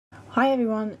Hi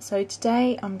everyone, so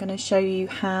today I'm going to show you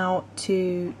how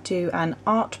to do an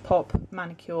art pop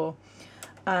manicure.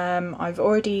 I've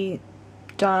already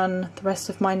done the rest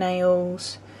of my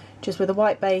nails just with a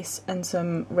white base and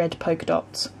some red polka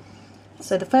dots.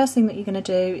 So the first thing that you're going to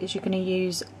do is you're going to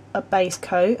use a base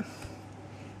coat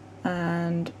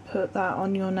and put that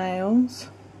on your nails.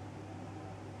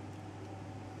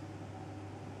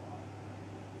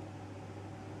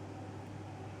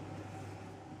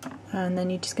 And then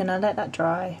you're just going to let that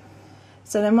dry.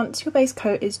 So then once your base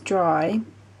coat is dry,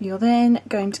 you're then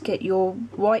going to get your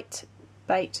white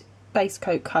base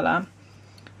coat colour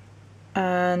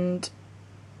and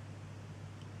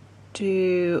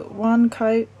do one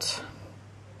coat,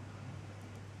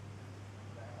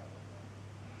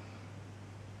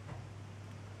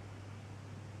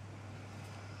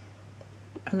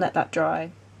 and let that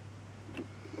dry.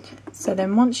 So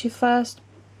then once your first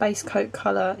base coat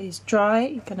colour is dry,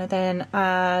 you're going to then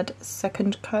add a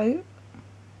second coat,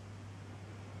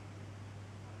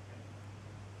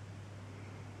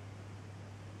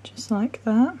 just like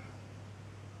that,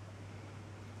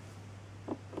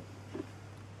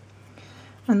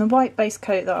 and the white base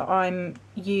coat that I'm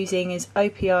using is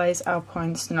OPI's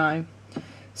Alpine Snow.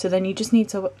 So then you just need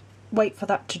to wait for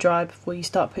that to dry before you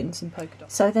start putting some polka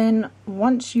dots. So then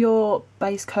once your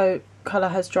base coat colour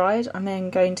has dried, I'm then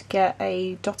going to get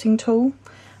a dotting tool.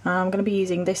 I'm going to be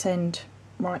using this end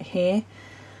right here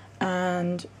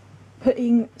and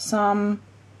putting some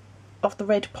of the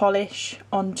red polish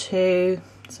onto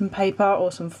some paper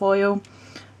or some foil.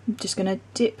 I'm just going to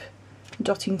dip the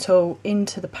dotting tool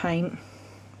into the paint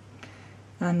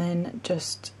and then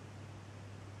just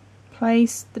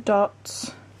place the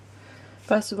dots,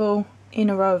 first of all in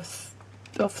a row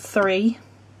of 3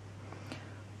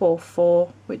 or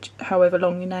 4, which however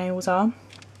long your nails are,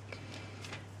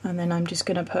 and then I'm just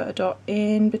going to put a dot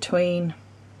in between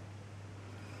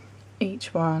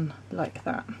each one like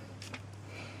that.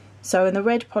 So, and the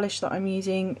red polish that I'm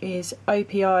using is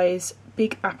OPI's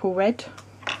Big Apple Red.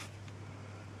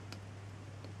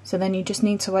 So then you just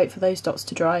need to wait for those dots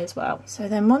to dry as well. So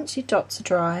then once your dots are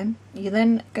dry, you're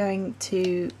then going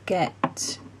to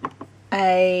get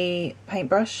a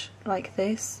paintbrush like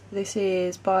this. This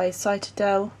is by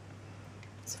Seche.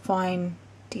 It's a fine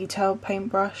detailed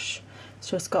paintbrush. It's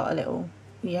just got a little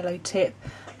yellow tip.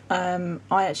 I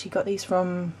actually got these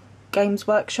from Games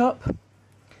Workshop.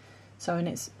 So, and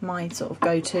it's my sort of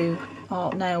go-to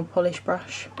art nail polish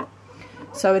brush.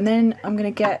 So, and then I'm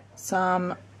going to get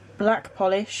some black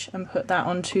polish and put that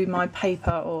onto my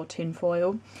paper or tin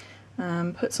foil.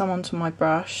 Put some onto my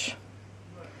brush.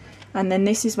 And then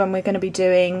this is when we're going to be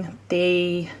doing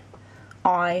the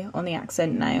eye on the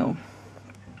accent nail.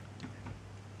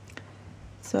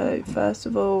 So first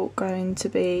of all, going to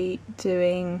be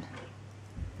doing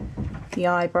the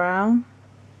eyebrow.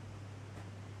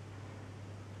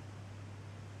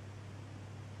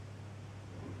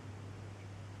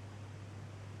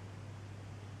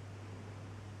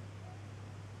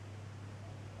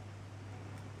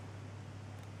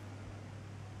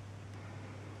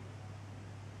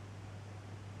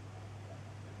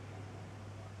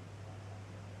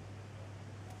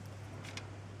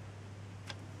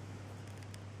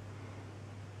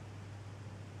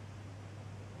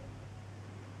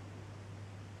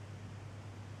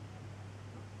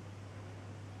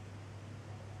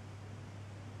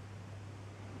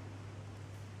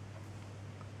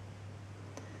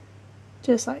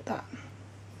 Just like that.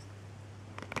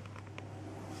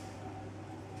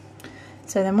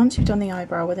 So then once you've done the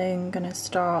eyebrow, we're then going to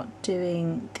start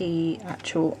doing the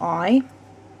actual eye.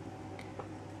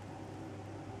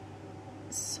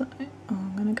 So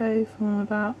I'm going to go from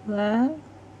about there,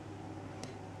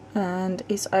 and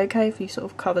it's okay if you sort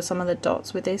of cover some of the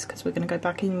dots with this because we're going to go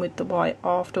back in with the white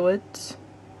afterwards.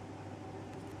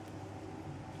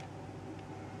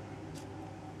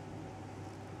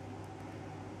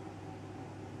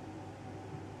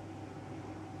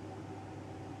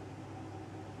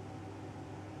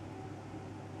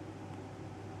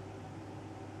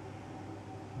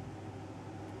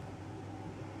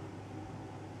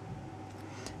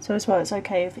 So as well, it's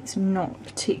okay if it's not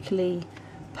particularly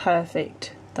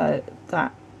perfect,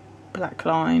 that black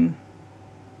line.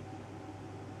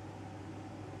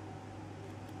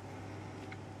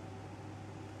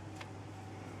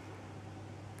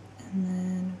 And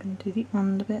then I'm going to do the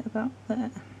under bit about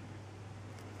there.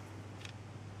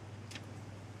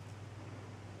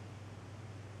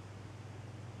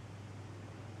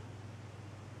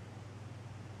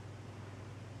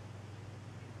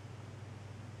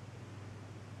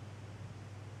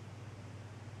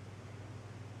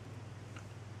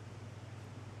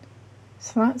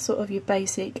 So that's sort of your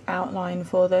basic outline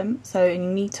for them. So you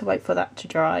need to wait for that to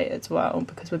dry as well,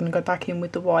 because we're going to go back in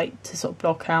with the white to sort of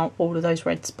block out all of those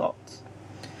red spots.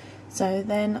 So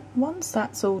then once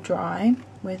that's all dry,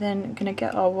 we're then going to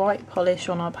get our white polish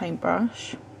on our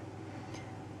paintbrush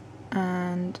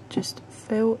and just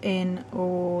fill in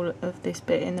all of this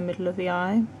bit in the middle of the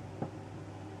eye.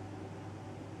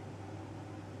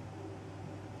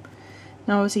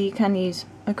 Now obviously you can use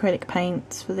acrylic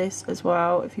paints for this as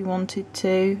well if you wanted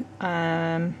to.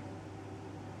 I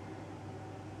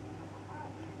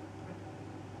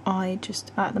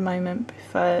just at the moment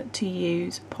prefer to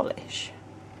use polish.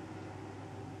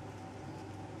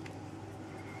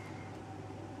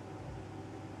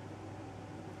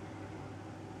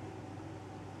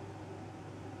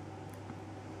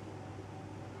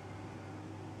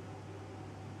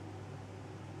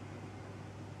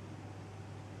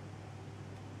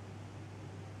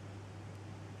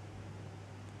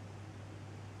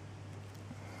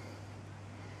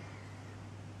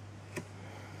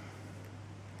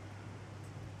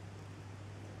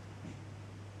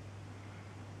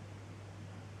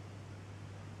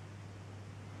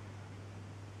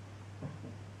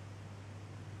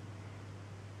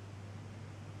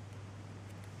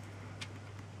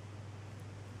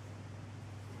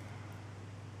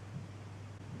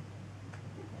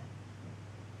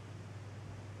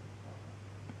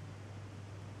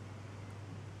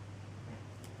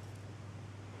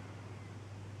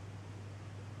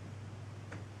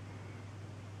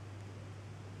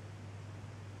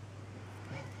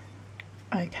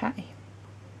 Okay,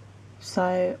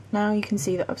 so now you can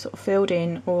see that I've sort of filled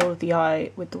in all of the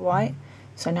eye with the white,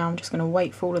 so now I'm just going to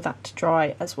wait for all of that to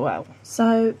dry as well.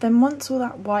 So then once all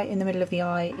that white in the middle of the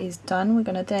eye is done, we're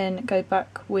going to then go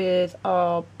back with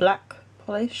our black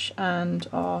polish and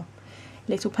our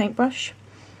little paintbrush,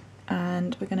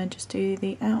 and we're going to just do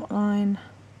the outline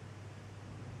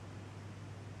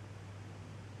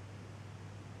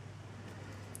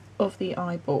of the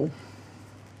eyeball.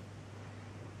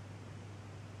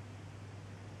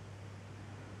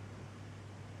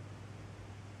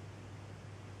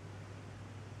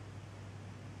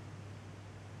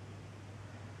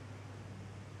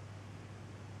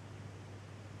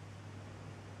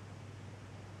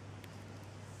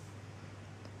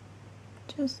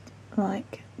 Just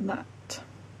like that.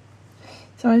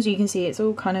 So as you can see, it's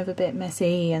all kind of a bit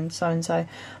messy and so,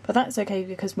 but that's okay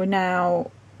because we're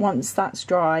now, once that's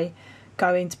dry,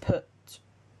 going to put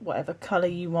whatever colour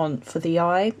you want for the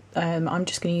eye. I'm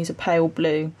just going to use a pale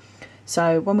blue.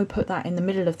 So when we put that in the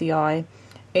middle of the eye,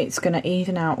 it's going to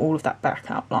even out all of that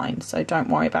back outline, so don't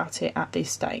worry about it at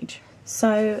this stage.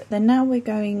 So then now we're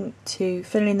going to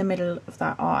fill in the middle of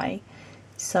that eye.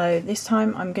 So this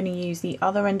time I'm going to use the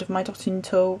other end of my dotting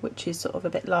tool, which is sort of a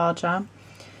bit larger.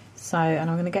 So,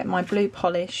 and I'm going to get my blue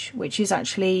polish, which is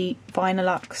actually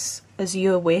Vinylux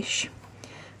Azure Wish,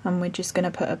 and we're just going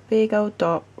to put a big old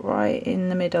dot right in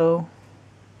the middle.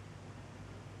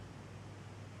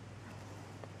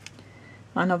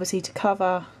 And obviously to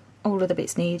cover all of the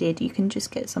bits needed, you can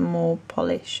just get some more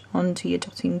polish onto your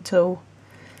dotting tool,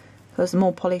 because the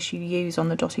more polish you use on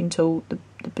the dotting tool, the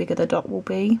bigger the dot will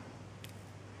be.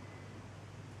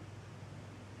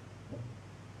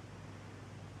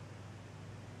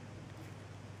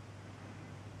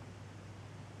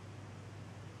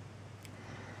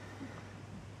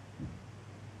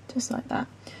 Just like that.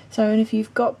 So, and if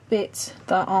you've got bits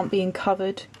that aren't being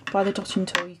covered by the dotting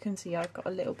tool, you can see I've got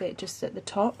a little bit just at the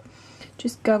top.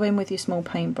 Just go in with your small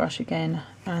paintbrush again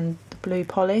and the blue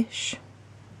polish.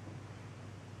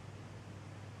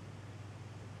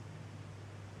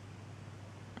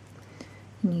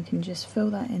 And you can just fill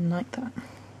that in like that.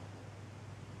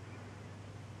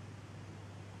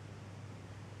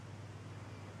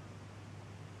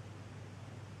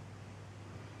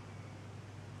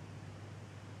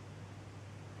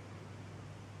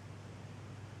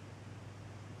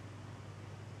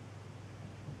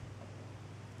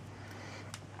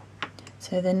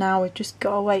 So then now we've just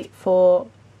got to wait for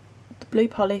the blue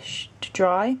polish to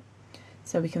dry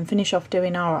so we can finish off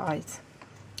doing our eyes.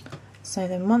 So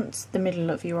then once the middle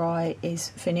of your eye is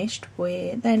finished,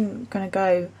 we're then going to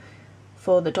go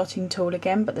for the dotting tool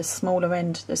again, but the smaller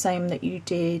end, the same that you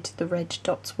did the red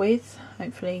dots with.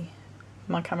 Hopefully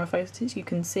my camera focuses, you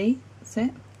can see, that's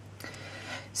it.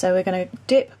 So we're going to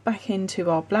dip back into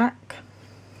our black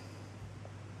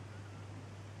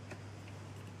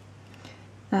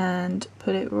and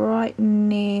put it right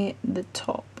near the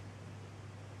top.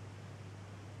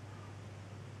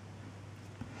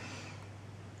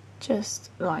 Just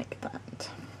like that.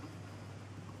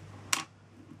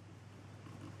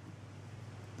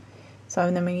 So,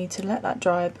 and then we need to let that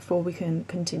dry before we can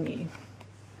continue.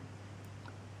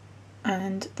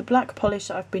 And the black polish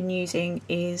that I've been using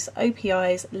is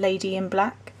OPI's Lady in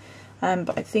Black,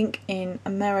 but I think in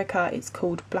America it's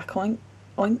called Black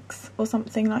Oinks or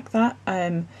something like that.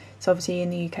 So obviously in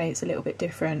the UK it's a little bit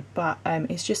different, but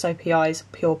it's just OPI's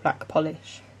pure black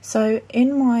polish. So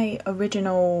in my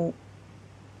original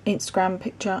Instagram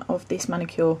picture of this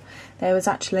manicure, there was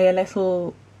actually a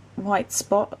little white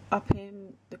spot up in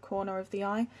the corner of the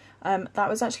eye. That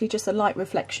was actually just a light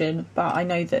reflection, but I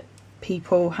know that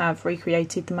people have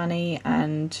recreated the mani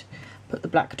and put the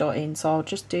black dot in, so I'll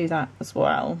just do that as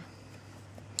well.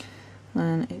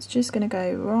 And it's just going to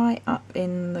go right up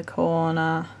in the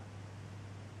corner,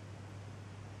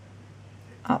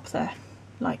 up there,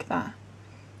 like that,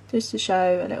 just to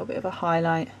show a little bit of a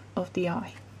highlight of the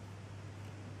eye.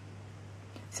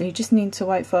 So you just need to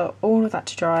wait for all of that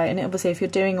to dry, and obviously if you're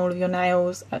doing all of your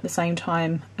nails at the same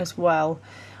time as well,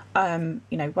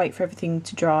 you know, wait for everything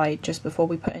to dry just before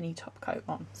we put any top coat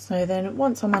on. So then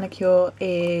once our manicure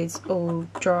is all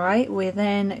dry, we're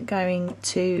then going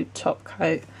to top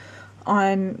coat.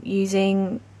 I'm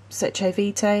using Seche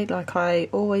Vite like I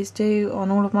always do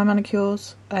on all of my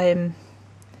manicures. I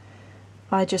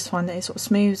just find that it sort of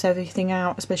smooths everything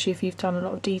out, especially if you've done a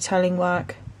lot of detailing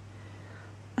work,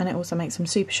 and it also makes them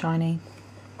super shiny.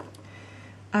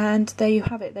 And there you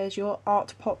have it, there's your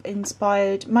art pop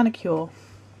inspired manicure.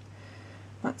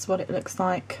 That's what it looks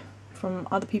like from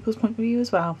other people's point of view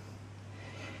as well.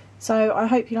 So I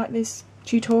hope you like this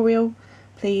tutorial.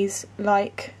 Please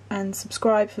like and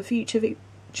subscribe for future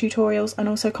tutorials, and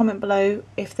also comment below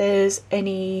if there's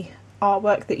any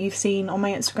artwork that you've seen on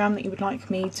my Instagram that you would like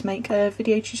me to make a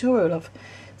video tutorial of.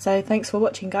 So thanks for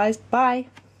watching guys, bye!